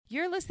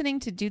You're listening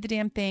to Do the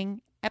Damn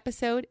Thing,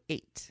 Episode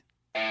 8.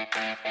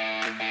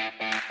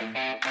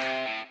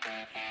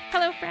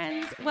 Hello,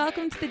 friends.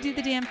 Welcome to the Do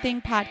the Damn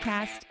Thing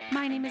podcast.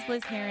 My name is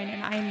Liz Heron,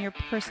 and I am your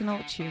personal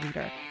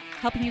cheerleader,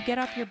 helping you get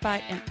off your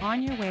butt and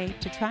on your way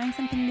to trying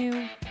something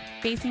new,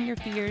 facing your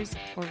fears,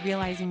 or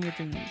realizing your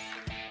dreams.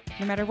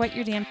 No matter what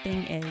your damn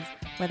thing is,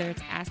 whether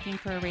it's asking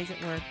for a raise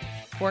at work,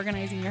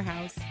 organizing your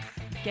house,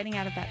 getting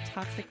out of that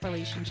toxic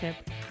relationship,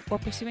 or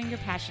pursuing your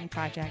passion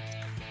project,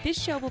 this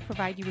show will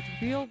provide you with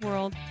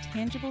real-world,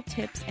 tangible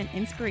tips and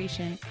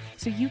inspiration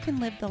so you can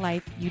live the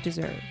life you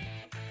deserve.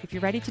 If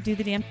you're ready to do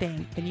the damn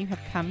thing, then you have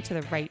come to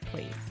the right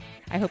place.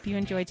 I hope you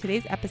enjoyed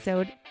today's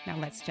episode. Now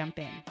let's jump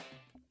in.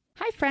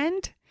 Hi,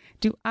 friend.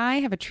 Do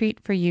I have a treat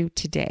for you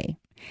today?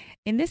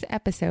 In this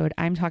episode,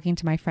 I'm talking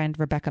to my friend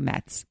Rebecca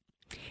Metz.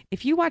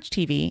 If you watch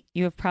TV,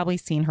 you have probably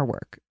seen her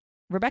work.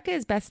 Rebecca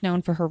is best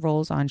known for her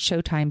roles on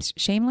Showtime's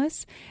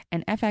Shameless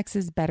and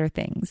FX's Better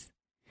Things.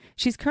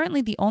 She's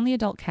currently the only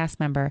adult cast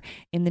member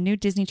in the new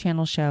Disney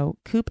Channel show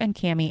Coop and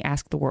Cami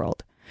Ask the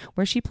World,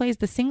 where she plays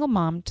the single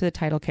mom to the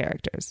title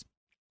characters.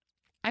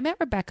 I met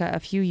Rebecca a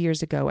few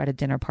years ago at a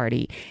dinner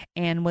party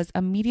and was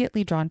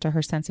immediately drawn to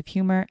her sense of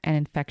humor and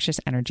infectious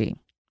energy.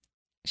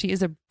 She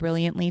is a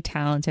brilliantly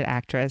talented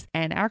actress,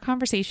 and our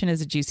conversation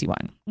is a juicy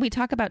one. We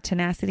talk about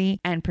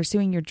tenacity and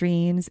pursuing your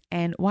dreams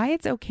and why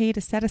it's okay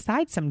to set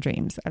aside some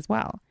dreams as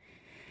well.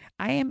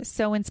 I am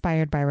so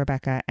inspired by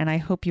Rebecca, and I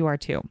hope you are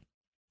too.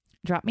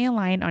 Drop me a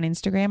line on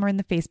Instagram or in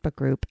the Facebook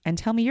group and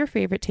tell me your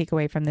favorite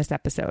takeaway from this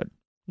episode.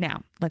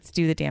 Now, let's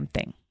do the damn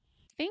thing.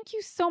 Thank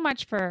you so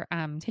much for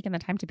taking the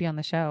time to be on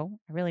the show.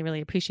 I really,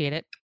 really appreciate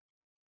it.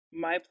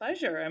 My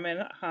pleasure. I'm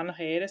on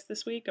hiatus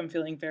this week. I'm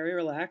feeling very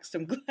relaxed.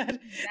 I'm glad.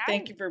 Nice.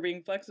 Thank you for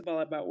being flexible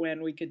about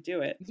when we could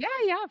do it.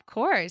 Yeah, of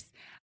course.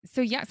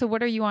 So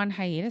what are you on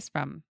hiatus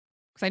from?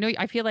 Because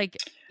I feel like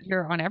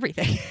you're on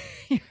everything.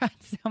 You're on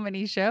so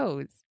many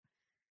shows.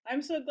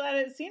 I'm so glad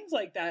it seems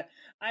like that.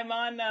 I'm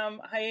on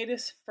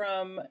hiatus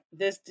from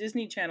this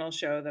Disney Channel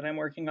show that I'm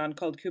working on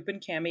called Coop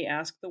and Cami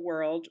Ask the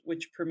World,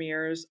 which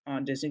premieres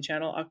on Disney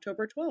Channel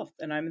October 12th,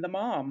 and I'm the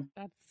mom.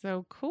 That's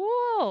so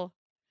cool.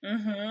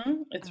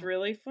 Mm-hmm. It's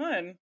really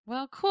fun.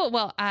 Well, cool.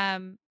 Well,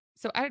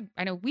 so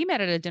I know we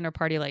met at a dinner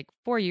party like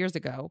 4 years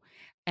ago,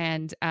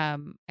 and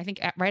I think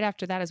right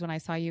after that is when I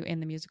saw you in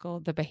the musical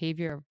The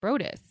Behavior of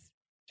Brodus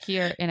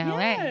here in LA.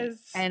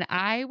 Yes. And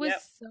I was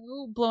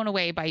so blown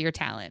away by your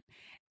talent.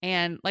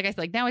 And like I said,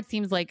 like now it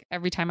seems like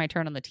every time I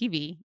turn on the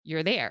TV,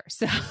 you're there.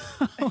 So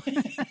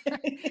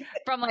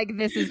from like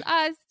This Is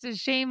Us to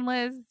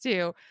Shameless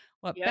to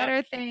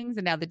Better Things,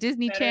 and now the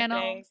Disney Better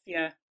Channel. Things.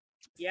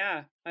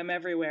 Yeah, I'm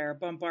everywhere,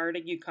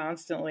 bombarding you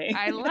constantly.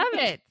 I love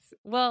it.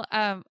 Well,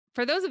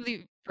 for those of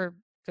the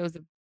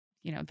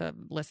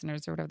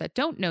listeners or whatever that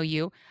don't know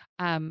you,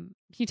 can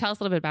you tell us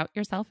a little bit about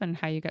yourself and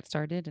how you got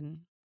started and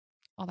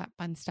all that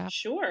fun stuff?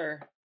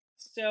 Sure.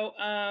 So,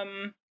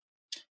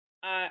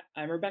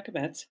 I'm Rebecca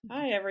Metz.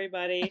 Hi,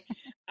 everybody.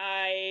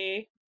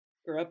 I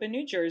grew up in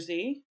New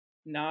Jersey,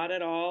 not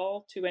at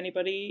all to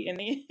anybody in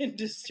the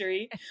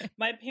industry.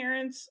 My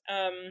parents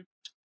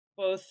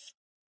both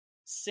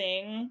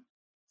sing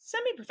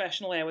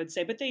semi-professionally, I would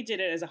say, but they did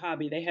it as a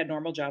hobby. They had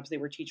normal jobs. They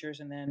were teachers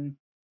and then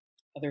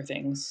other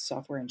things,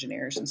 software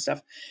engineers and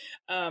stuff.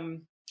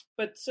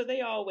 But so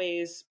they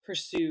always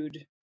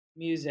pursued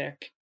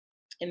music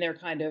in their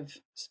kind of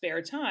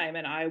spare time.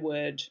 And I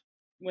would,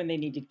 when they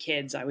needed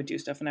kids, I would do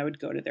stuff and I would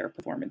go to their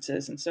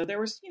performances. And so there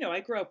was,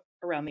 I grew up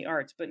around the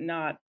arts, but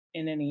not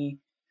in any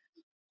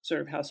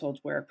sort of household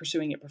where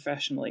pursuing it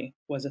professionally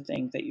was a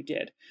thing that you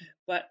did.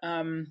 But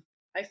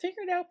I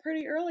figured out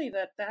pretty early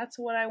that that's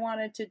what I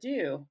wanted to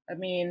do. I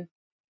mean,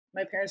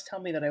 my parents tell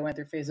me that I went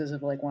through phases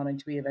of like wanting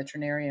to be a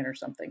veterinarian or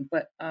something,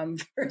 but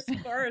for as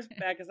far as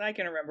back as I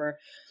can remember,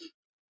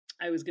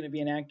 I was going to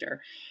be an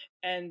actor.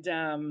 And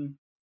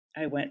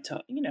I went to,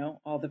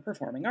 all the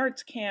performing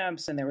arts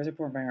camps, and there was a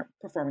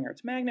performing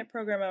arts magnet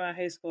program at my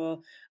high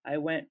school. I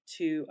went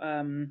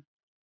to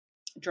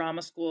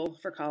drama school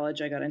for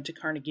college. I got into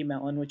Carnegie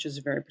Mellon, which is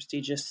a very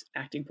prestigious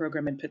acting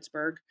program in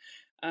Pittsburgh.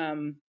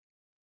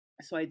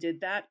 So I did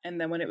that. And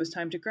then when it was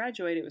time to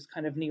graduate, it was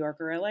kind of New York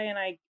or LA. And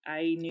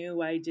I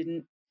knew I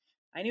didn't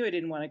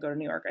want to go to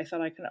New York. I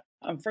thought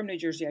I'm from New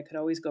Jersey. I could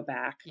always go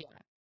back. Yeah.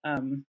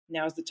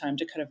 Now's the time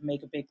to kind of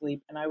make a big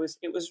leap. And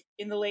it was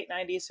in the late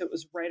 90s. So it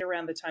was right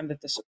around the time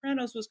that The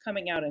Sopranos was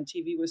coming out and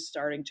TV was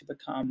starting to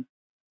become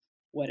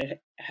what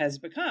it has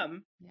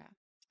become. Yeah.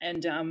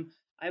 And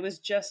I was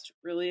just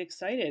really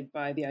excited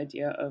by the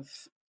idea of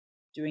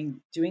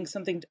doing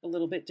something a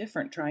little bit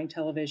different, trying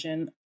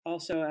television.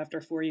 Also,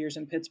 after 4 years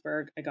in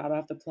Pittsburgh, I got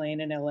off the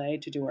plane in LA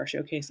to do our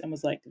showcase and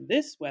was like,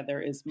 this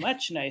weather is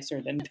much nicer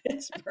than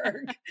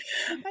Pittsburgh.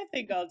 I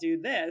think I'll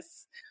do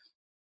this.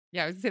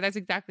 Yeah, I was going to say that's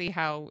exactly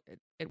how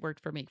it worked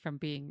for me from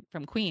being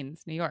from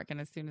Queens, New York. And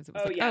as soon as it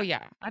was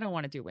I don't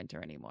want to do winter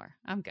anymore.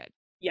 I'm good.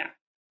 Yeah.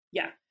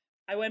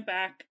 I went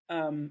back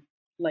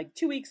like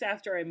 2 weeks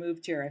after I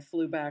moved here. I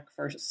flew back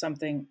for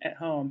something at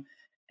home.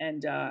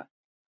 And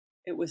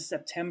it was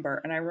September,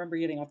 and I remember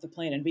getting off the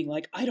plane and being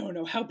like, I don't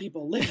know how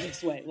people live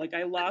this way. Like,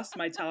 I lost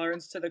my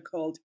tolerance to the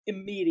cold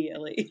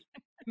immediately.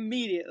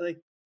 Immediately.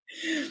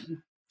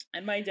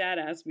 And my dad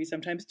asked me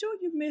sometimes,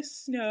 don't you miss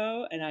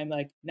snow? And I'm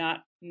like,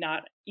 not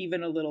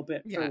even a little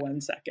bit for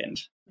 1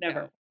 second.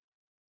 Never. No.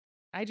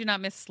 I do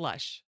not miss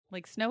slush.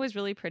 Like, snow is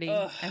really pretty,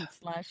 Ugh. and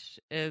slush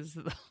is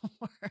the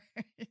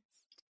worst.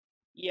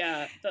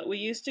 Yeah, but we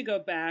used to go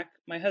back.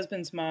 My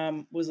husband's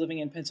mom was living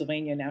in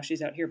Pennsylvania. Now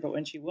she's out here. But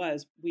when she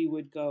was, we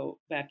would go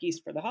back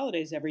east for the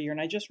holidays every year.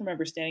 And I just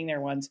remember standing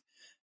there once,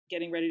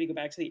 getting ready to go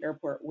back to the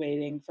airport,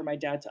 waiting for my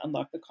dad to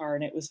unlock the car.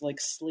 And it was like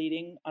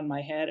sleeting on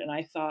my head. And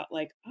I thought,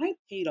 like, I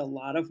paid a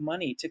lot of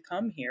money to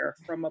come here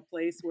from a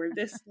place where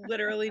this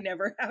literally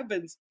never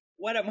happens.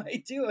 What am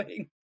I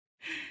doing?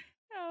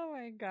 Oh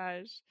my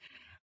gosh.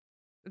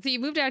 So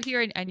you moved out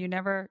here and you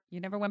never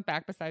went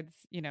back besides,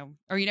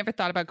 or you never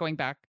thought about going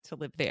back to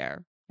live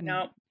there.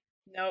 No.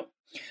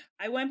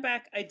 I went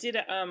back. I did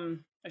a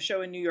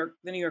show in New York,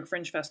 the New York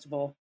Fringe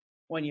Festival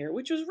one year,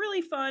 which was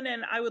really fun.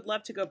 And I would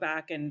love to go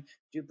back and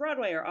do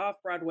Broadway or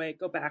off Broadway,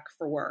 go back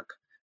for work.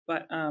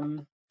 But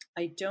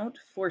I don't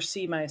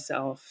foresee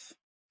myself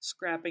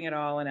scrapping it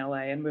all in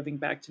LA and moving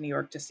back to New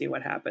York to see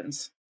what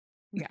happens.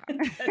 Yeah.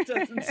 That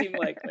doesn't seem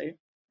likely.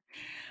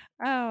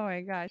 Oh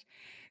my gosh.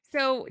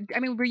 So, I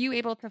mean, were you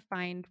able to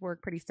find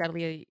work pretty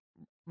steadily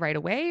right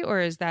away, or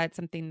is that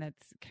something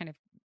that's kind of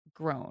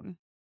grown?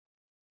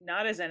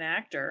 Not as an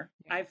actor.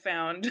 Yeah. I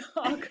found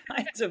all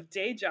kinds of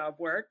day job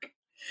work.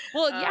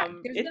 Well, yeah,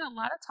 there's been a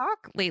lot of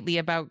talk lately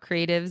about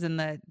creatives and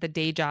the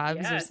day jobs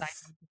or side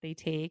jobs that they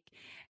take.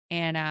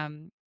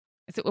 And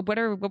so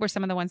what were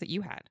some of the ones that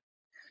you had?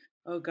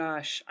 Oh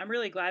gosh, I'm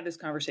really glad this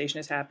conversation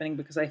is happening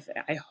because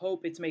I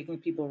hope it's making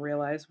people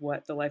realize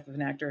what the life of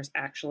an actor is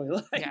actually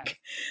like,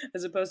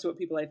 as opposed to what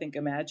people I think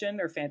imagine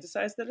or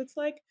fantasize that it's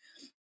like.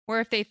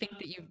 Or if they think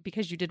that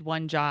because you did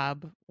one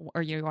job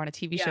or you were on a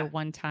TV show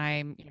one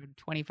time,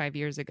 25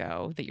 years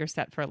ago, that you're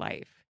set for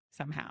life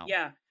somehow.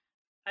 Yeah.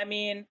 I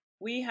mean,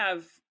 we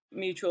have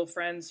mutual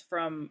friends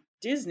from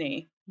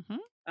Disney,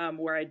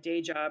 where I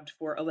day jobbed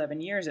for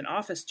 11 years in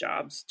office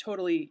jobs,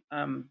 totally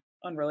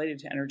unrelated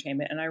to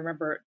entertainment. And I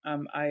remember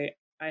I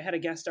had a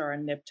guest star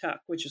on Nip Tuck,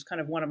 which was kind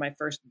of one of my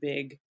first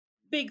big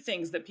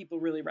things that people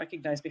really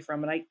recognized me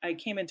from. And I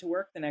came into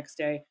work the next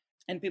day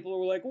and people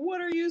were like, what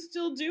are you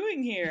still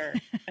doing here?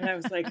 And I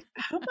was like,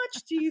 how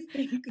much do you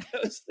think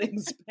those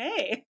things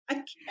pay? I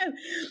can't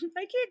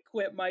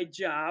quit my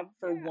job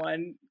for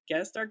one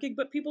guest star gig,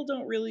 but people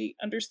don't really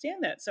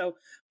understand that. So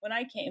when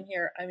I came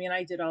here, I mean,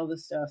 I did all the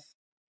stuff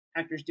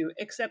actors do,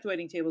 except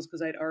waiting tables,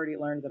 because I'd already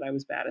learned that I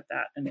was bad at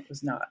that. And it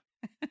was not.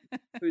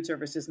 Food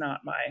service is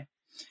not my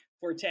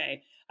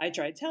forte. I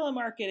tried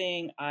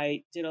telemarketing.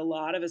 I did a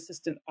lot of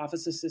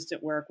office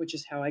assistant work, which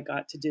is how I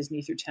got to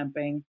Disney through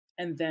temping.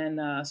 And then,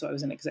 so I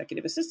was an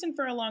executive assistant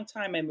for a long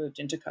time. I moved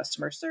into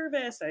customer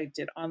service. I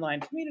did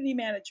online community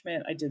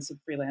management. I did some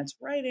freelance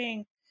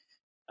writing,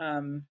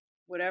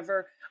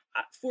 whatever.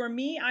 For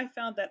me, I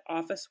found that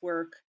office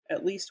work,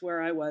 at least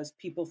where I was,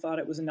 people thought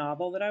it was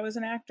novel that I was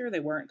an actor. They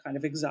weren't kind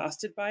of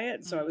exhausted by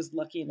it. So I was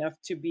lucky enough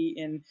to be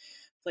in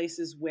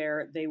places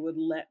where they would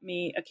let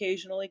me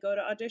occasionally go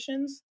to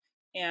auditions.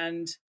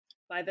 And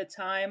by the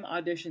time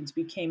auditions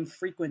became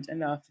frequent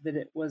enough that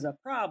it was a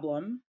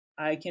problem,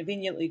 I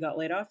conveniently got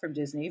laid off from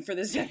Disney for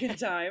the second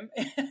time.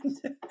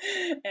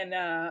 And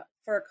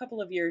for a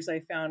couple of years, I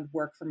found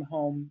work from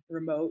home,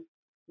 remote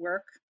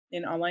work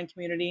in online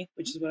community,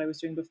 which is what I was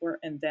doing before.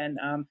 And then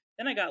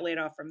I got laid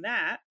off from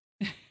that.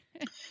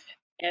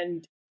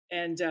 and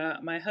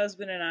my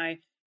husband and I,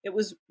 it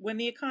was when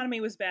the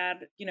economy was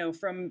bad,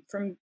 from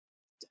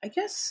I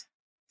guess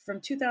from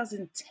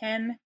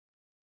 2010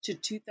 to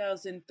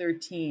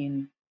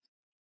 2013,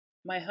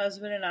 my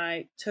husband and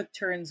I took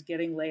turns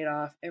getting laid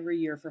off every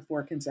year for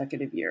 4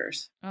 consecutive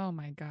years. Oh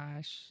my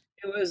gosh.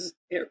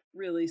 It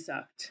really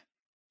sucked.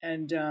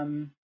 And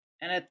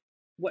at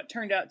what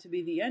turned out to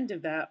be the end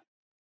of that,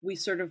 we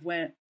sort of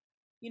went,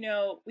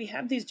 we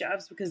have these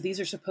jobs because these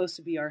are supposed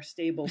to be our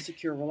stable,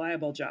 secure,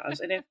 reliable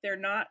jobs. And if they're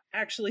not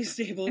actually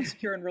stable and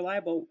secure and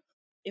reliable,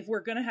 if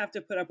we're going to have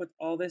to put up with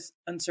all this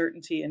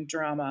uncertainty and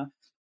drama,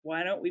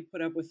 why don't we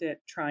put up with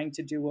it trying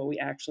to do what we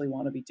actually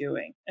want to be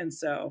doing? And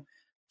so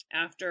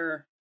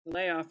after the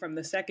layoff from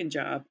the second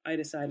job, I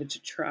decided to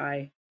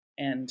try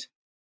and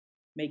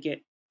make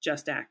it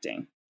just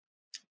acting.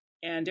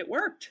 And it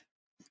worked.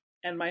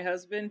 And my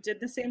husband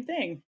did the same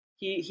thing.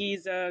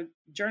 He's a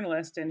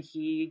journalist, and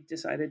he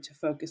decided to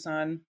focus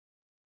on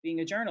being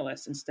a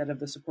journalist instead of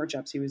the support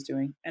jobs he was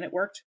doing. And it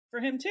worked for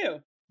him too.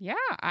 Yeah,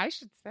 I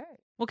should say.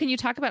 Well, can you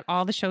talk about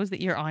all the shows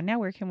that you're on now?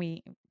 Where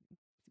we can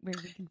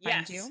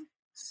find you?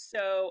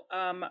 So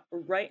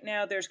right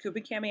now there's Coop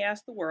and Cami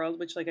Ask the World,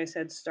 which, like I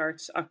said,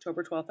 starts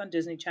October 12th on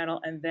Disney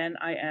Channel. And then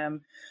I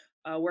am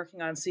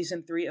working on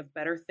season 3 of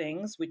Better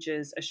Things, which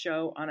is a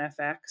show on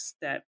FX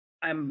that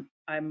I'm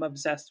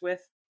obsessed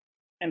with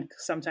and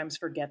sometimes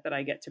forget that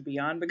I get to be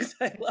on because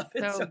I love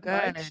it so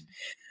much.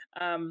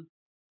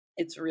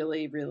 It's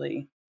really,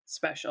 really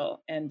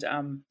special. And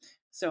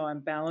so I'm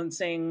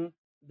balancing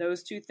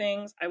those two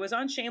things. I was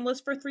on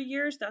Shameless for 3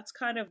 years. That's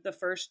kind of the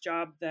first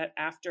job that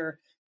after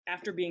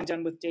being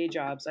done with day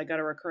jobs, I got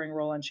a recurring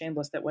role on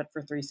Shameless that went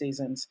for 3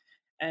 seasons.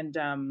 And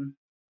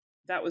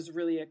that was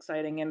really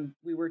exciting. And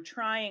we were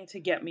trying to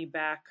get me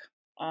back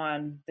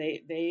on,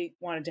 they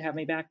wanted to have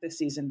me back this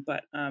season,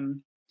 but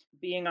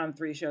being on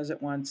 3 shows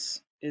at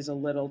once is a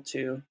little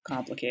too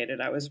complicated.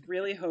 I was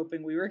really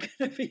hoping we were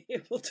going to be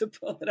able to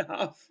pull it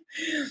off,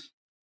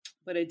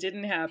 but it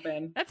didn't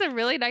happen. That's a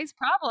really nice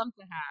problem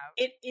to have.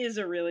 It is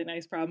a really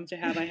nice problem to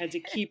have. I had to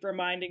keep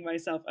reminding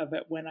myself of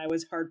it when I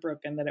was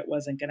heartbroken that it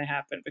wasn't going to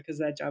happen, because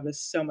that job is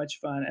so much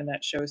fun and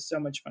that show is so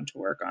much fun to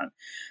work on.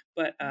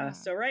 But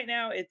so right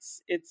now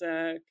it's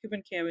Coop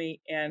and Cami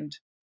and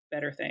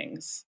Better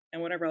Things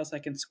and whatever else I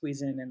can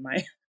squeeze in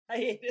my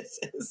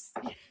hiatuses.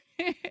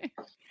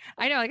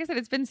 I know, like I said,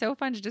 it's been so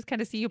fun to just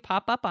kind of see you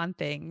pop up on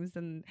things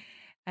and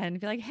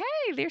be like,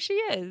 hey, there she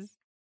is.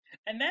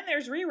 And then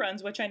there's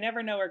reruns, which I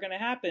never know are going to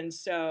happen.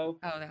 So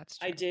that's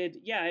true. I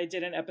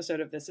did an episode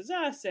of This Is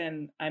Us,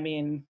 and I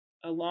mean,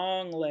 a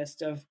long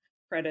list of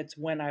credits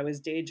when I was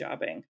day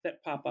jobbing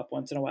that pop up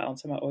once in a while. And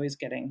so I'm always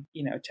getting,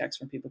 texts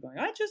from people going,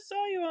 I just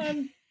saw you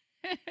on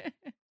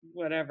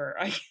whatever.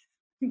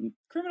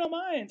 Criminal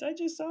Minds. I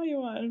just saw you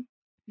on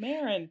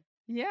Marin.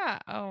 Yeah.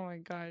 Oh my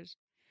gosh.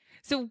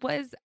 So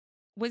was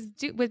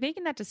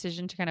making that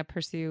decision to kind of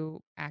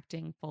pursue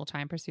acting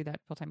full-time,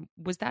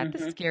 was that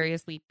the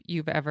scariest leap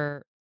you've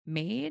ever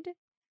made?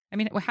 I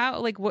mean,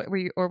 how, like, what were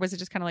you, or was it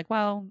just kind of like,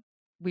 well,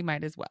 we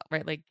might as well,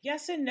 right? Like,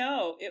 yes and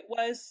no. It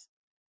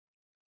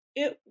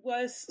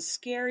was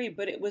scary,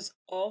 but it was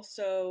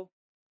also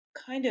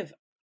kind of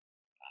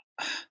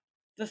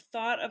the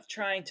thought of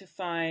trying to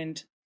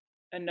find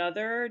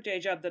another day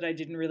job that I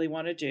didn't really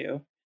want to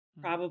do,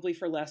 probably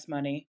for less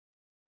money.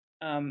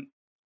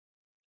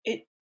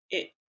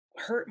 It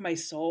hurt my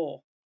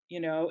soul.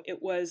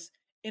 It was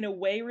in a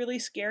way really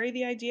scary,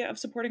 the idea of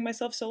supporting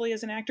myself solely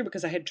as an actor,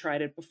 because I had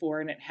tried it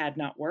before and it had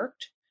not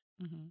worked.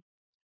 Mm-hmm.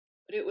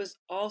 But it was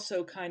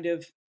also kind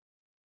of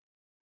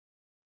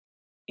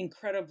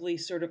incredibly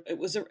it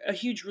was a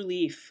huge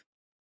relief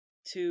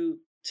to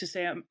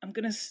say, I'm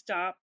going to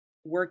stop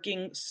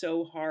working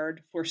so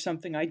hard for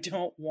something I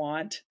don't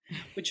want,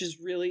 which is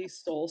really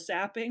soul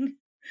sapping,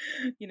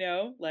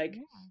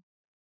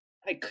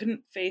 I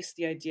couldn't face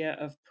the idea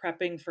of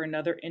prepping for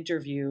another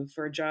interview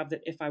for a job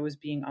that, if I was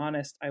being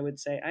honest, I would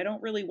say, I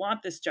don't really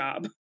want this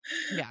job.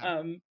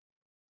 Yeah.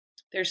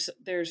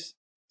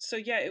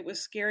 It was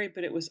scary,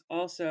 but it was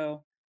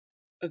also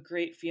a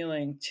great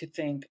feeling to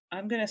think,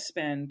 I'm going to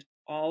spend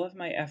all of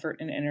my effort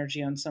and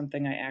energy on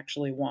something I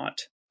actually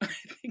want. I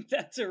think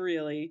that's a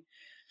really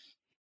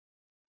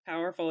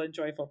powerful and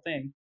joyful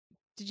thing.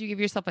 Did you give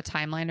yourself a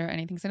timeline or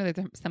anything? So I know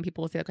that some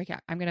people will say, like, yeah,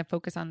 I'm going to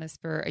focus on this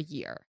for a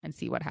year and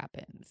see what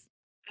happens.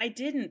 I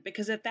didn't,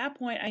 because at that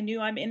point I knew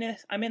I'm in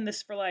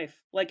this for life.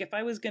 Like, if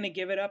I was going to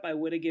give it up, I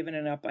would have given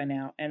it up by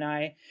now. And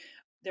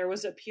there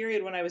was a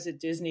period when I was at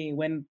Disney,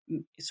 when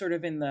sort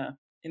of in the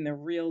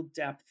real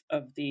depth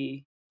of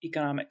the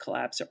economic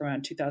collapse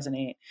around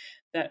 2008,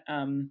 that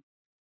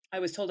I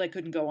was told I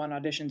couldn't go on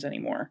auditions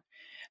anymore.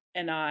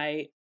 And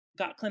I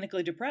got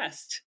clinically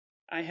depressed.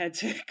 I had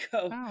to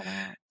go. Oh,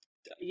 wow.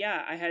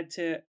 Yeah, I had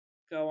to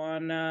go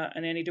on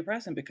an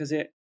antidepressant because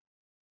it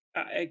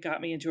got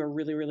me into a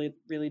really, really,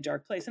 really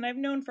dark place. And I've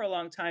known for a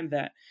long time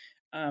that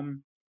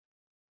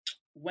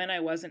when I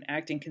wasn't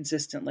acting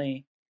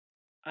consistently,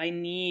 I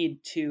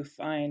need to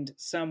find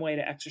some way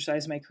to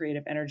exercise my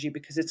creative energy,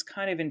 because it's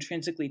kind of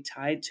intrinsically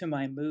tied to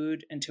my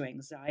mood and to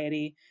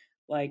anxiety.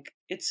 Like,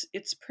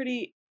 it's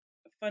pretty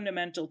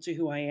fundamental to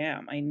who I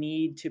am. I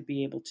need to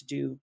be able to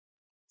do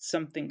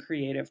something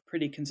creative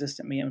pretty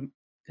consistently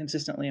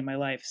in my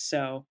life.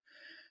 So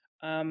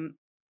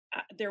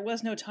there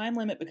was no time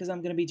limit, because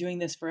I'm going to be doing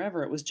this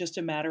forever. It was just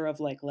a matter of,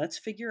 like, let's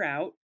figure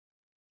out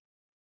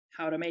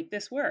how to make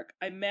this work.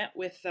 I met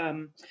with,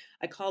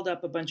 I called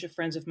up a bunch of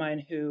friends of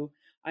mine who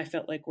I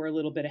felt like were a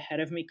little bit ahead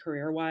of me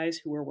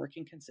career-wise, who were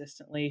working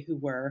consistently, who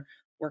were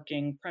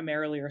working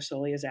primarily or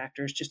solely as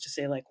actors, just to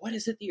say, like, what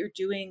is it that you're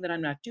doing that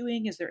I'm not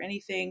doing? Is there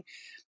anything,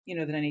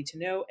 that I need to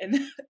know? And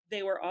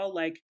they were all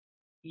like,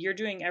 you're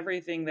doing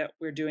everything that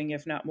we're doing,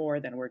 if not more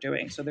than we're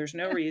doing. So there's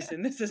no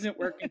reason this isn't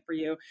working for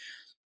you.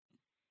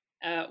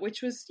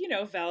 Which was,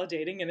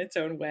 validating in its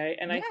own way.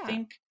 And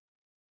yeah.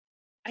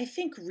 I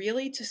think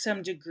really, to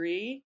some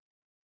degree,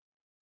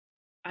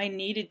 I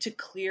needed to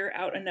clear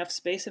out enough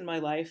space in my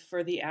life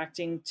for the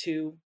acting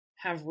to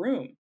have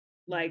room.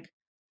 Like,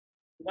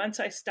 once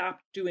I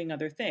stopped doing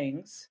other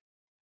things,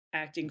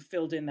 acting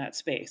filled in that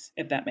space,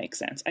 if that makes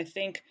sense. I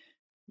think,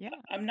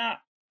 I'm not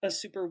a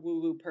super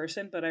woo-woo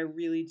person, but I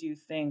really do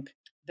think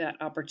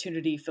that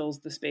opportunity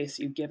fills the space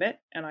you give it.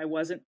 And I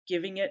wasn't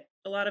giving it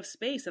a lot of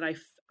space. And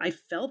I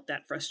felt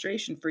that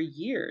frustration for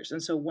years.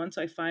 And so once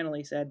I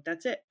finally said,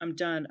 that's it, I'm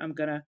done, I'm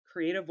going to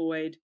create a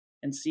void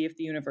and see if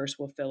the universe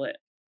will fill it,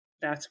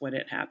 that's when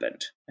it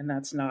happened. And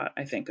that's not,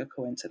 I think, a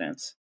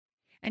coincidence.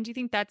 And do you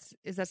think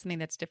is that something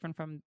that's different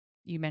from,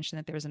 you mentioned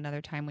that there was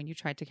another time when you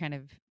tried to kind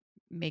of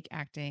make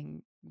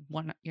acting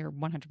your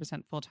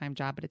 100% full-time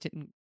job, but it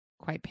didn't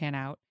quite pan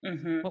out.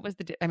 Mm-hmm. What was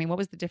what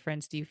was the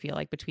difference, do you feel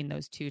like, between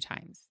those two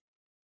times?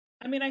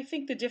 I mean, I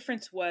think the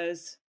difference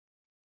was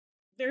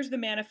there's the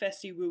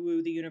manifesty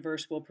woo-woo, the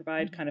universe will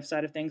provide kind of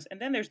side of things. And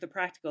then there's the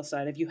practical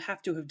side of you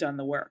have to have done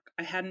the work.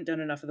 I hadn't done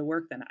enough of the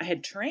work then. I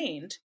had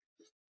trained.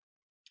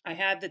 I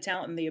had the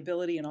talent and the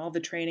ability and all the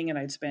training, and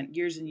I'd spent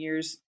years and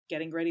years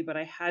getting ready, but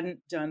I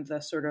hadn't done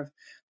the sort of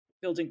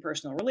building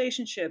personal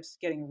relationships,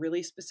 getting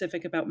really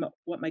specific about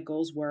what my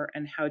goals were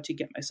and how to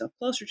get myself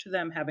closer to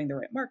them, having the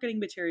right marketing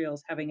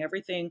materials, having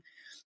everything,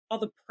 all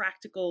the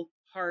practical,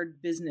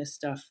 hard business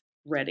stuff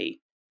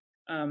ready.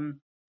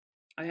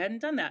 I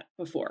hadn't done that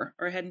before,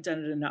 or I hadn't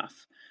done it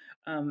enough.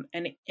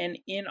 And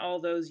in all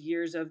those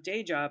years of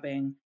day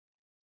jobbing,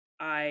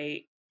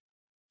 I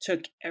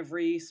took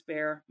every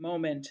spare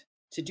moment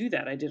to do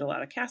that. I did a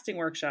lot of casting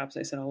workshops.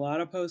 I sent a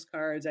lot of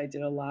postcards. I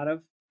did a lot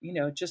of,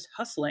 just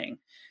hustling.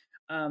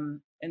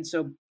 And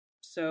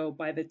so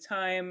by the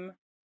time,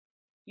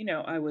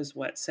 I was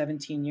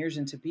 17 years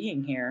into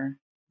being here,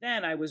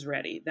 then I was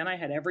ready. Then I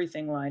had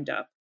everything lined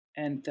up.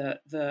 And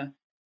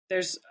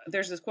there's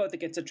this quote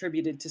that gets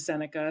attributed to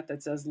Seneca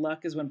that says,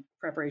 luck is when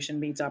preparation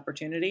meets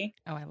opportunity.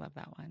 Oh, I love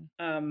that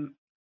one.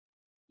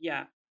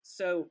 Yeah.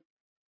 So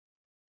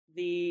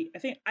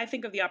I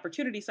think of the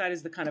opportunity side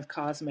as the kind of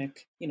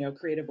cosmic,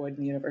 creative void in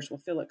the universe will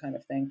fill it kind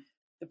of thing.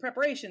 The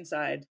preparation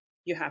side,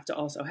 you have to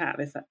also have.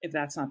 If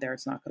that's not there,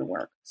 it's not going to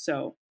work.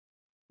 So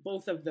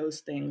both of those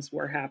things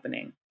were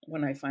happening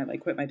when I finally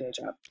quit my day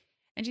job.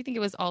 And do you think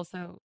it was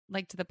also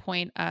like to the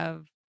point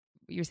of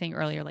what you were saying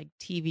earlier, like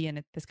TV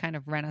and this kind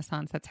of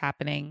renaissance that's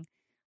happening?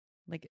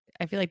 Like,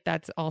 I feel like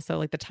that's also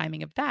like the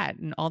timing of that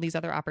and all these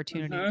other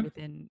opportunities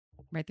within,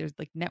 right? There's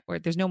like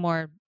network. There's no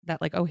more that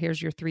like, oh,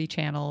 here's your 3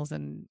 channels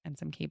and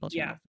some cable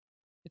channels. Yeah.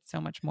 It's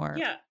so much more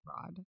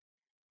broad.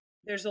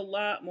 There's a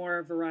lot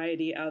more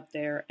variety out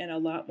there and a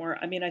lot more.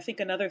 I mean, I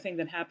think another thing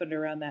that happened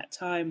around that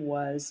time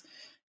was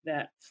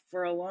that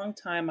for a long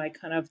time, I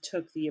kind of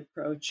took the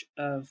approach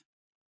of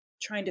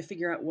trying to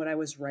figure out what I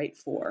was right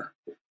for,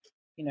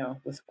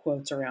 with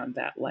quotes around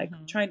that, like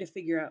trying to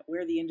figure out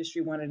where the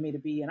industry wanted me to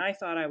be. And I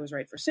thought I was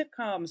right for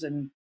sitcoms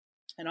and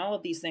all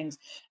of these things.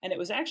 And it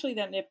was actually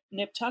that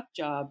Nip Tuck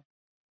job.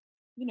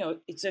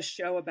 It's a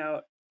show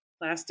about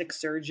plastic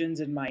surgeons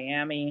in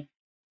Miami.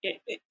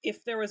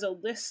 If there was a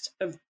list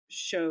of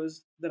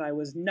shows that I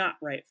was not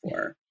right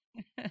for,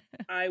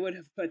 I would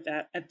have put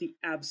that at the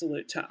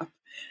absolute top.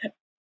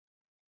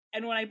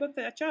 And when I booked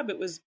that job, it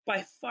was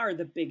by far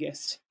the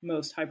biggest,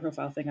 most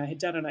high-profile thing I had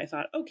done. And I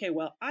thought, okay,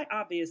 well, I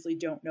obviously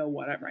don't know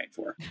what I'm right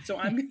for. So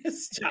I'm going to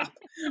stop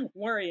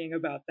worrying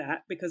about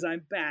that because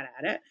I'm bad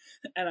at it.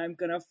 And I'm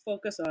going to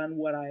focus on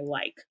what I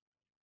like.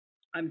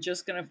 I'm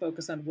just going to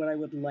focus on what I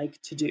would like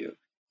to do.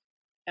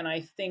 And I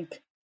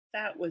think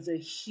that was a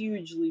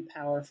hugely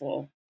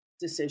powerful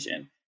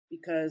decision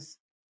because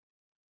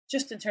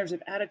just in terms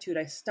of attitude,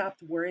 I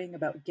stopped worrying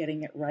about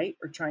getting it right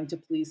or trying to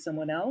please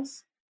someone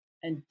else.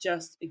 And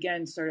just,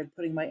 again, started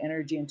putting my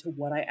energy into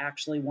what I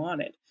actually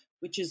wanted,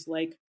 which is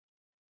like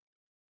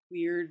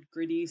weird,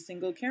 gritty,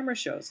 single camera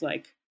shows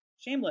like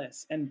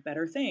Shameless and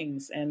Better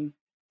Things. And,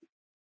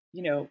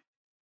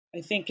 I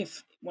think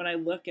when I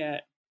look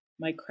at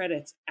my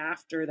credits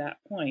after that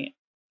point,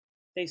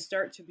 they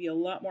start to be a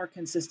lot more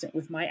consistent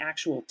with my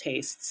actual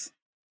tastes,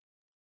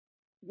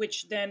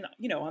 which then,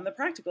 on the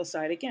practical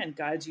side, again,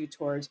 guides you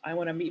towards, I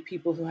want to meet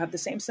people who have the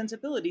same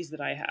sensibilities that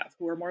I have,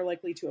 who are more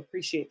likely to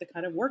appreciate the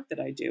kind of work that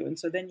I do. And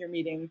so then you're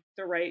meeting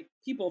the right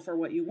people for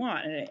what you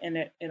want. And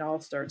it all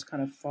starts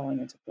kind of falling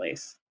into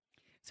place.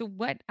 So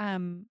what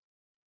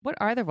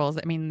are the roles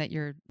that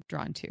you're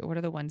drawn to? What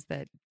are the ones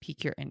that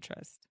pique your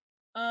interest?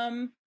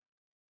 I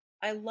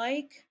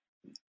like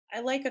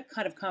a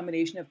kind of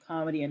combination of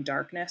comedy and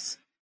darkness.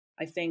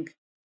 I think,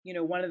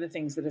 one of the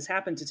things that has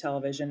happened to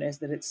television is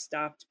that it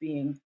stopped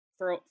being,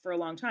 for a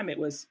long time, it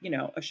was,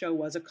 a show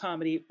was a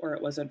comedy or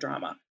it was a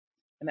drama.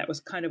 And that was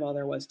kind of all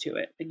there was to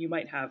it. And you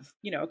might have,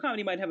 a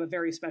comedy might have a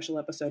very special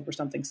episode where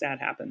something sad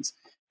happens.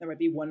 There might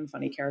be one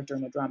funny character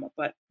in a drama,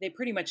 but they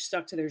pretty much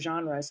stuck to their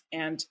genres.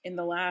 And in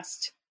the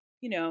last,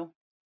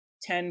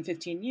 10,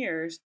 15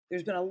 years,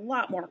 there's been a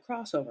lot more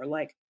crossover.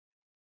 Like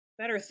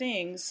Better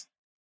Things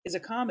is a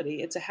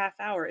comedy. It's a half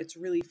hour. It's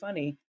really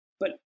funny,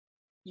 but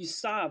you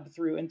sob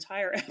through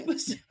entire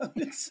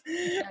episodes.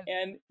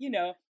 And,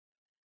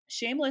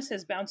 Shameless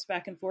has bounced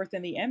back and forth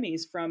in the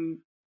Emmys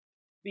from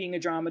being a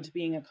drama to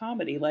being a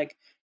comedy. Like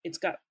it's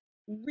got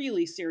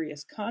really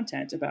serious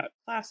content about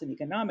class and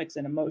economics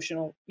and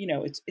emotional,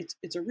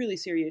 it's a really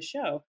serious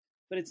show,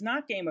 but it's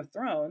not Game of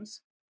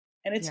Thrones.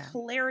 And it's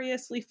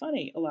hilariously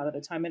funny a lot of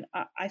the time. And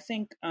I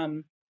think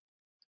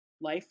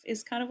life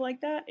is kind of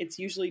like that. It's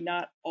usually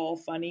not all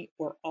funny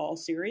or all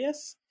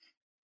serious.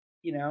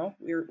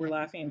 We're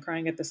laughing and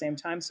crying at the same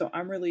time. So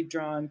I'm really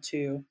drawn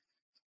to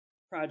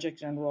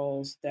projects and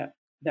roles that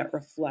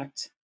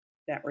reflect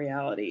that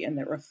reality and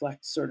that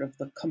reflect sort of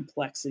the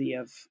complexity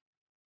of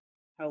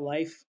how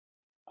life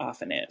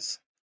often is.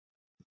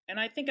 And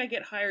I think I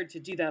get hired to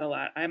do that a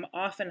lot. I'm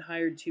often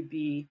hired to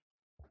be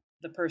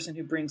the person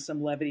who brings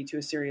some levity to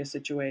a serious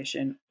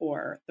situation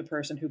or the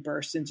person who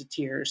bursts into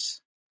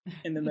tears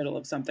in the middle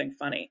of something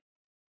funny.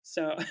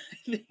 So I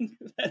think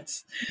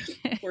that's,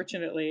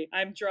 fortunately,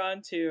 I'm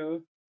drawn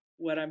to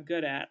what I'm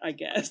good at, I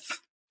guess.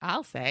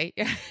 I'll say.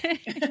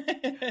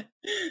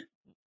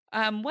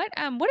 What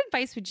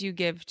advice would you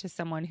give to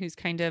someone who's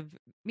kind of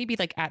maybe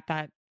like at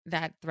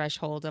that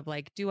threshold of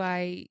like, do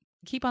I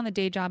keep on the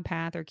day job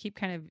path or keep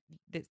kind of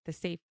the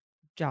safe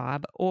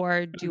job,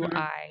 or do Mhm.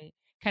 I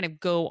kind of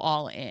go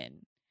all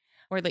in?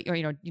 Or like, or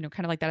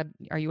kind of like that.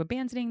 Are you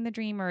abandoning the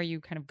dream, or are you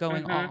kind of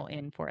going Mhm. all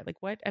in for it?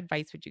 Like, what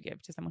advice would you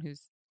give to someone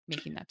who's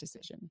making that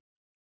decision?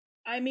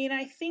 I mean,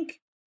 I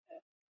think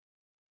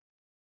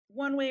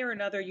one way or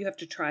another, you have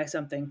to try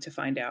something to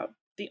find out.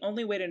 The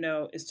only way to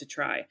know is to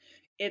try.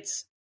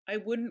 It's, I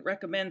wouldn't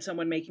recommend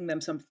someone making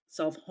themselves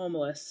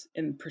homeless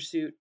in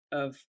pursuit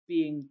of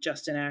being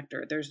just an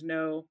actor.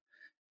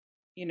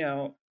 You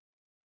know,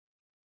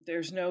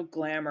 there's no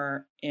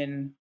glamour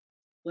in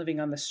living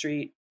on the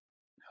street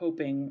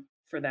hoping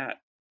for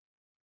that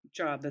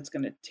job that's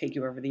going to take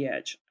you over the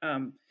edge.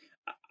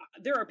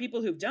 There are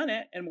people who've done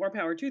it and more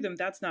power to them.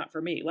 That's not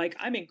for me. Like,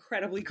 I'm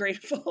incredibly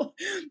grateful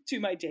to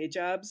my day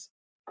jobs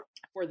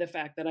for the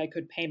fact that I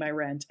could pay my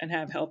rent and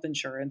have health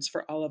insurance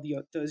for all of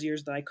those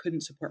years that I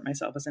couldn't support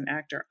myself as an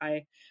actor.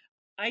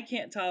 I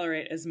can't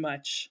tolerate as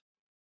much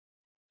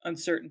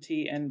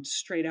uncertainty and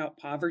straight out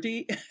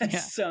poverty as Yeah.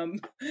 some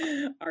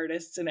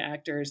artists and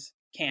actors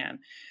can.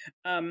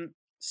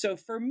 So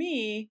for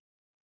me,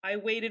 I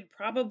waited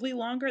probably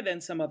longer than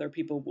some other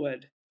people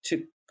would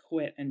to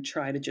quit and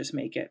try to just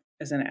make it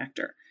as an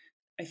actor.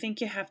 I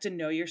think you have to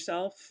know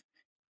yourself.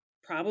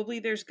 Probably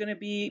there's going to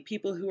be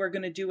people who are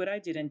going to do what I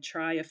did and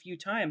try a few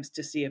times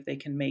to see if they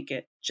can make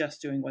it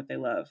just doing what they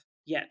love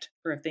yet,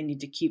 or if they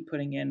need to keep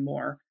putting in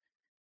more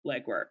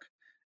legwork.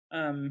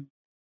 Um,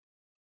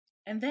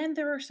 and then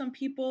there are some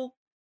people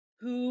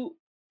who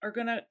are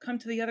going to come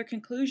to the other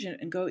conclusion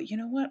and go, you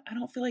know what? I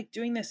don't feel like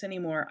doing this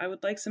anymore. I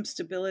would like some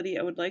stability.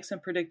 I would like some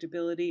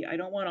predictability. I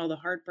don't want all the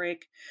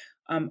heartbreak.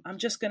 I'm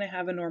just going to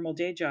have a normal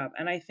day job.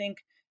 And I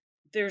think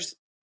there's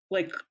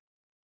like,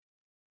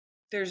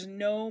 there's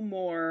no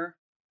more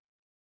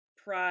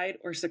pride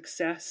or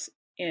success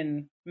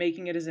in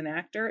making it as an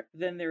actor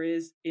than there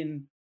is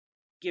in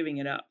giving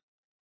it up.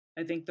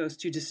 I think those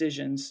two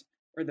decisions,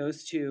 or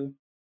those two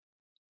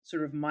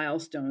sort of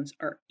milestones,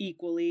 are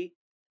equally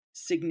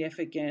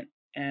significant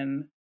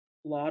and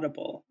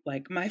laudable.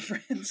 Like my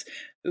friends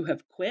who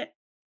have quit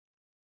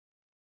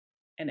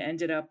and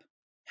ended up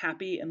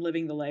happy and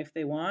living the life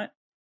they want,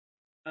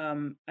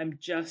 I'm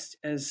just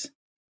as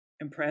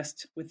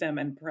impressed with them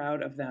and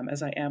proud of them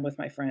as I am with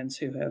my friends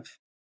who have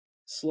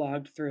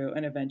slogged through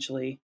and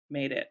eventually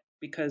made it.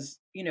 Because,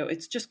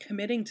 it's just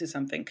committing to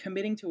something,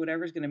 committing to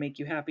whatever's going to make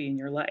you happy in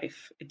your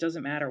life. It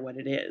doesn't matter what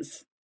it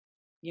is.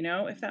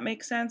 If that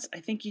makes sense. I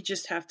think you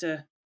just have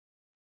to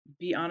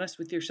be honest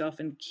with yourself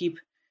and keep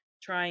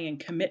trying and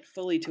commit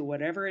fully to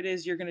whatever it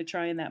is you're going to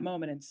try in that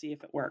moment and see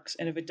if it works.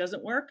 And if it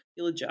doesn't work,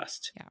 you'll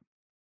adjust. Yeah,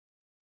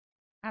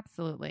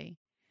 absolutely.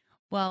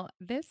 Well,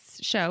 this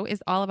show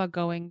is all about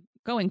going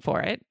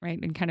for it, right?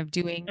 And kind of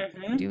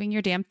Mm-hmm. doing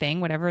your damn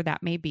thing, whatever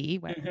that may be.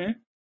 Mm-hmm.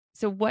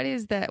 So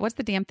what's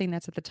the damn thing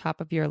that's at the top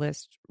of your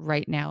list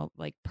right now,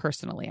 like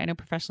personally? I know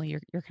professionally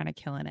you're kind of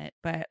killing it,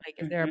 but like,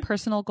 is there a Mm-hmm.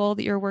 personal goal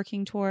that you're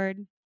working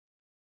toward?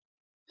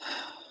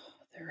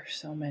 There are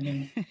so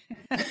many.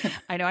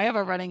 I know I have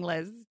a running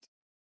list.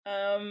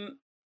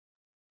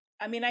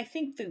 I mean, I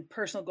think the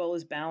personal goal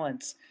is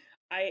balance.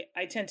 I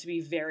tend to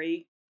be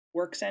very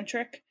work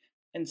centric.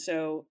 And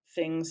so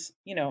things,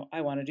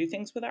 I want to do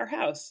things with our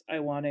house.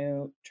 I want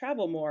to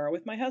travel more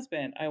with my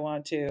husband. I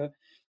want to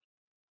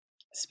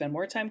spend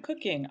more time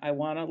cooking. I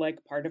want to,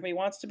 like, part of me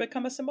wants to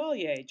become a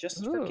sommelier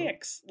just for Ooh.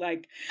 kicks.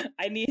 Like,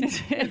 I need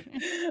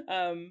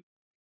to,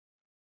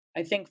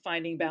 I think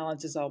finding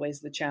balance is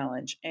always the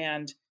challenge.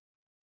 And,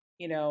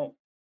 a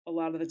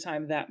lot of the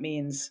time that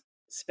means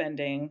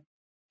spending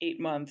 8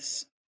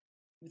 months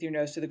with your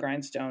nose to the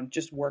grindstone,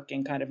 just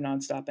working kind of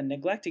nonstop and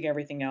neglecting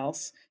everything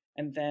else.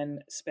 And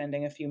then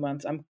spending a few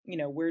months.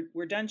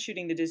 We're done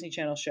shooting the Disney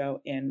Channel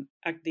show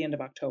at the end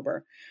of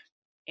October.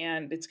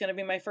 And it's going to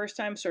be my first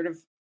time sort of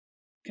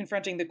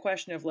confronting the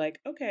question of like,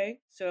 okay,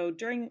 so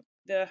during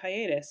the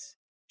hiatus,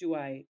 do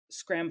I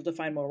scramble to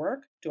find more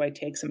work? Do I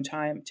take some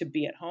time to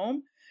be at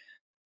home?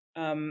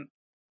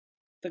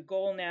 The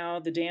goal now,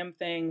 the damn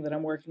thing that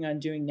I'm working on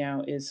doing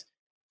now is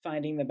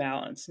finding the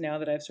balance. Now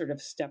that I've sort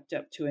of stepped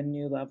up to a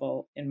new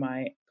level in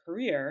my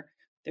career,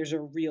 there's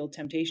a real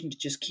temptation to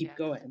just keep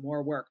going.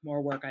 More work,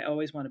 more work. I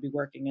always want to be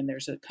working. And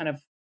there's a kind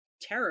of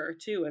terror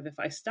too of, if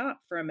I stop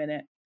for a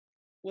minute,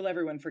 will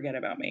everyone forget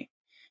about me?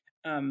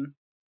 And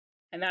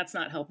that's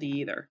not healthy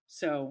either.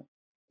 So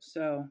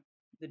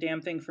the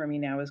damn thing for me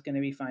now is going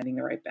to be finding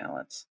the right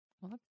balance.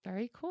 Well, that's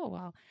very cool.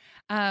 Well,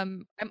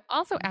 I'm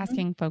also Mhm.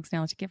 asking folks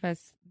now to give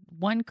us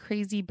one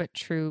crazy but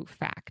true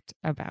fact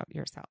about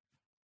yourself.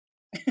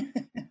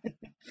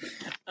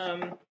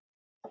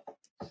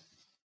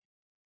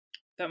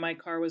 That my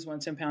car was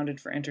once impounded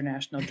for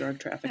international drug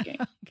trafficking.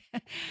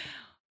 Okay.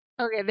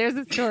 Okay, there's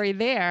a story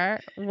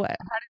there. What?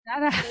 How did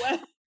that happen? Well,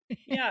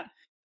 yeah,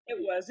 it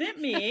wasn't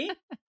me.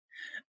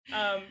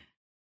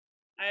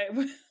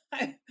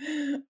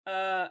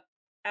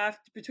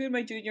 After between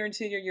my junior and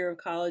senior year of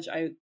college,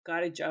 I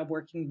got a job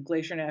working in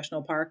Glacier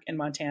National Park in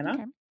Montana.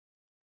 Okay.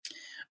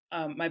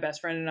 My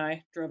best friend and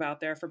I drove out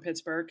there from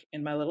Pittsburgh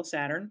in my little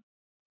Saturn.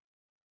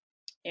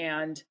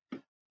 And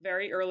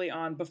very early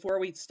on, before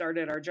we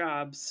started our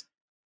jobs,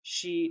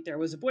 there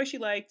was a boy she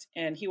liked,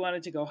 and he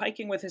wanted to go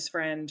hiking with his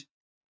friend.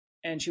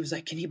 And she was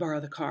like, "Can he borrow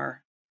the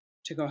car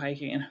to go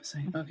hiking?" And I was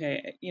like,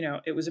 "Okay."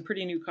 It was a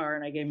pretty new car,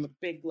 and I gave him a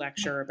big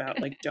lecture about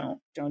like, don't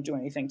do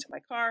anything to my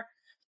car,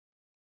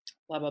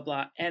 blah blah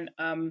blah. And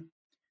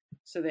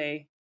so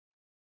they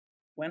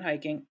went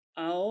hiking.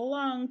 A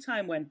long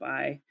time went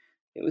by.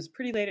 It was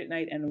pretty late at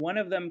night, and one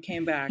of them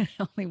came back.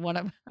 Only one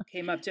of them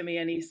came up to me,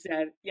 and he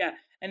said,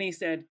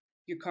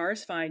 "Your car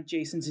is fine.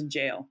 Jason's in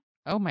jail."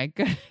 Oh my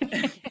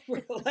goodness.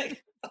 We're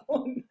like,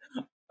 "Oh,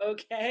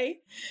 okay."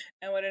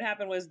 And what had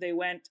happened was they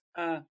went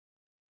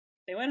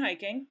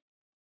hiking.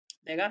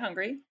 They got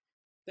hungry.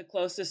 The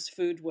closest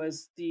food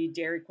was the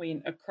Dairy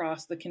Queen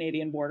across the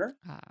Canadian border.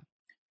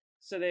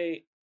 So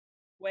they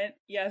went.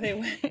 Yeah, they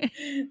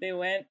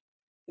went.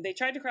 They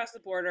tried to cross the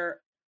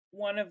border.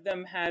 One of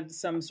them had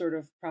some sort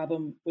of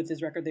problem with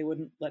his record. They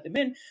wouldn't let him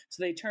in.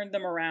 So they turned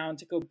them around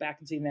to go back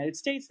into the United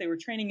States. They were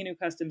training a new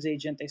customs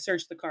agent. They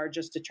searched the car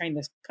just to train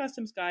this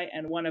customs guy.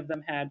 And one of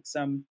them had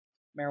some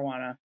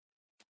marijuana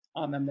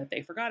on them that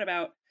they forgot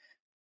about.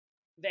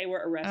 They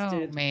were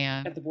arrested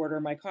at the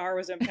border. My car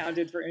was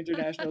impounded for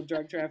international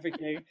drug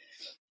trafficking.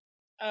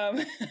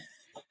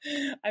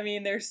 I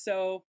mean, there's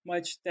so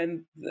much.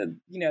 Then the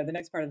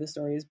next part of the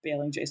story is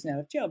bailing Jason out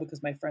of jail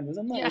because my friend was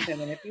in love with him,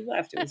 and if he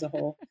left, it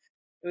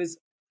was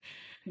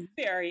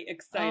very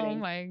exciting. Oh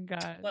my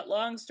God. But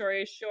long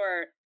story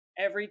short,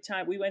 every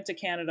time we went to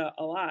Canada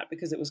a lot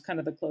because it was kind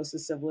of the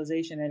closest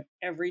civilization, and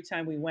every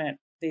time we went,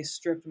 they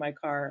stripped my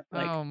car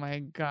oh my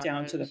God,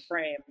 down to the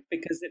frame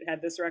because it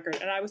had this record.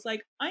 And I was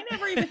like, I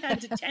never even had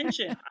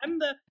detention. I'm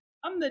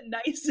the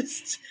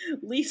nicest,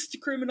 least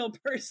criminal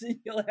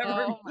person you'll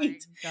ever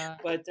meet.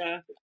 But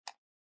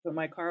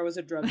my car was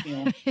a drug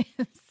mule.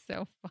 It's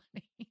so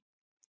funny.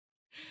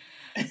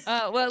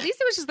 Well, at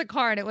least it was just the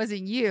car and it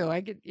wasn't you.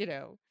 I could,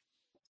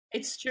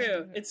 It's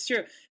true. It's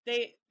true.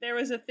 There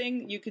was a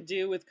thing you could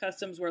do with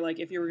customs where, like,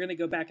 if you were going to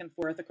go back and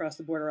forth across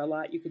the border a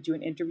lot, you could do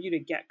an interview to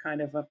get kind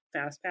of a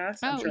fast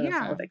pass. I'm sure that's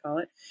not what they call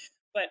it.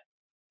 But,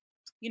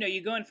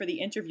 you go in for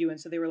the interview.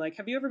 And so they were like,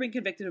 "Have you ever been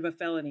convicted of a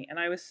felony?" And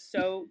I was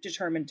so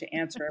determined to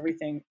answer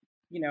everything,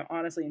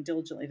 honestly and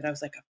diligently, that I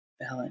was like,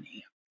 "A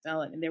felony.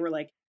 And they were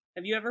like,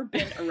 "Have you ever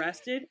been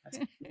arrested?" I was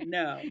like,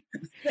 "No."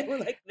 They were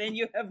like, "Then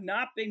you have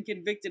not been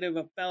convicted of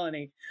a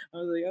felony." I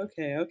was like,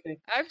 okay.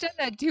 I've done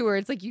that too, where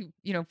it's like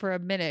for a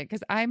minute,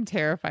 because I'm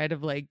terrified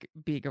of like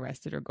being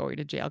arrested or going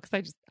to jail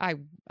because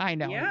I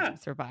know I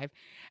won't survive,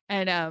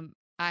 and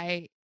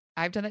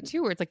I've done that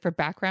too, where it's like for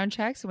background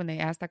checks when they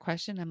ask that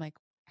question, I'm like,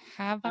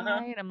 "Have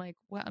I?" And I'm like,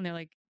 "Well," and they're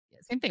like,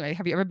 same thing. Like,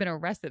 "Have you ever been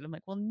arrested?" I'm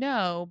like, "Well,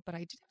 no, but I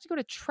did have to go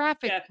to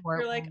traffic court."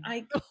 You're like,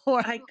 I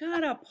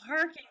got a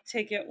parking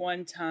ticket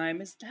one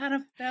time. Is that a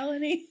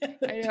felony?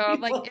 I know.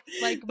 I'm like,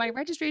 it's like my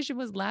registration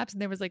was lapsed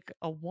and there was like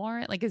a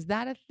warrant. Like, is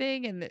that a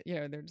thing? And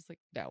they're just like,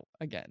 "No,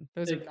 again,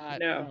 those are not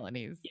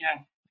felonies."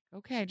 Yeah.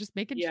 Okay, just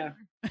making sure.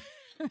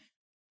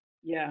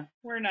 Yeah,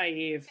 we're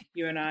naive,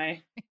 you and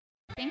I.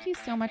 Thank you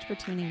so much for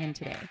tuning in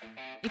today.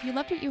 If you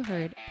loved what you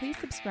heard, please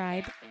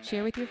subscribe,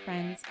 share with your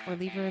friends, or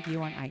leave a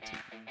review on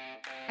iTunes.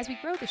 As we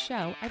grow the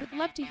show, I would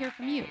love to hear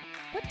from you.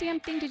 What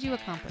damn thing did you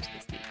accomplish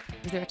this week?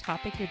 Is there a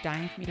topic you're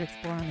dying for me to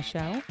explore on the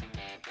show?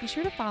 Be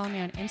sure to follow me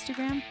on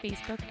Instagram,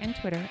 Facebook, and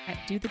Twitter at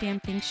Do The Damn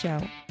Thing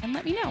Show, and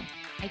let me know.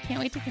 I can't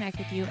wait to connect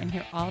with you and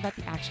hear all about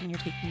the action you're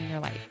taking in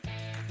your life.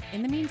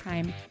 In the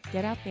meantime,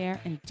 get out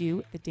there and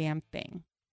do the damn thing.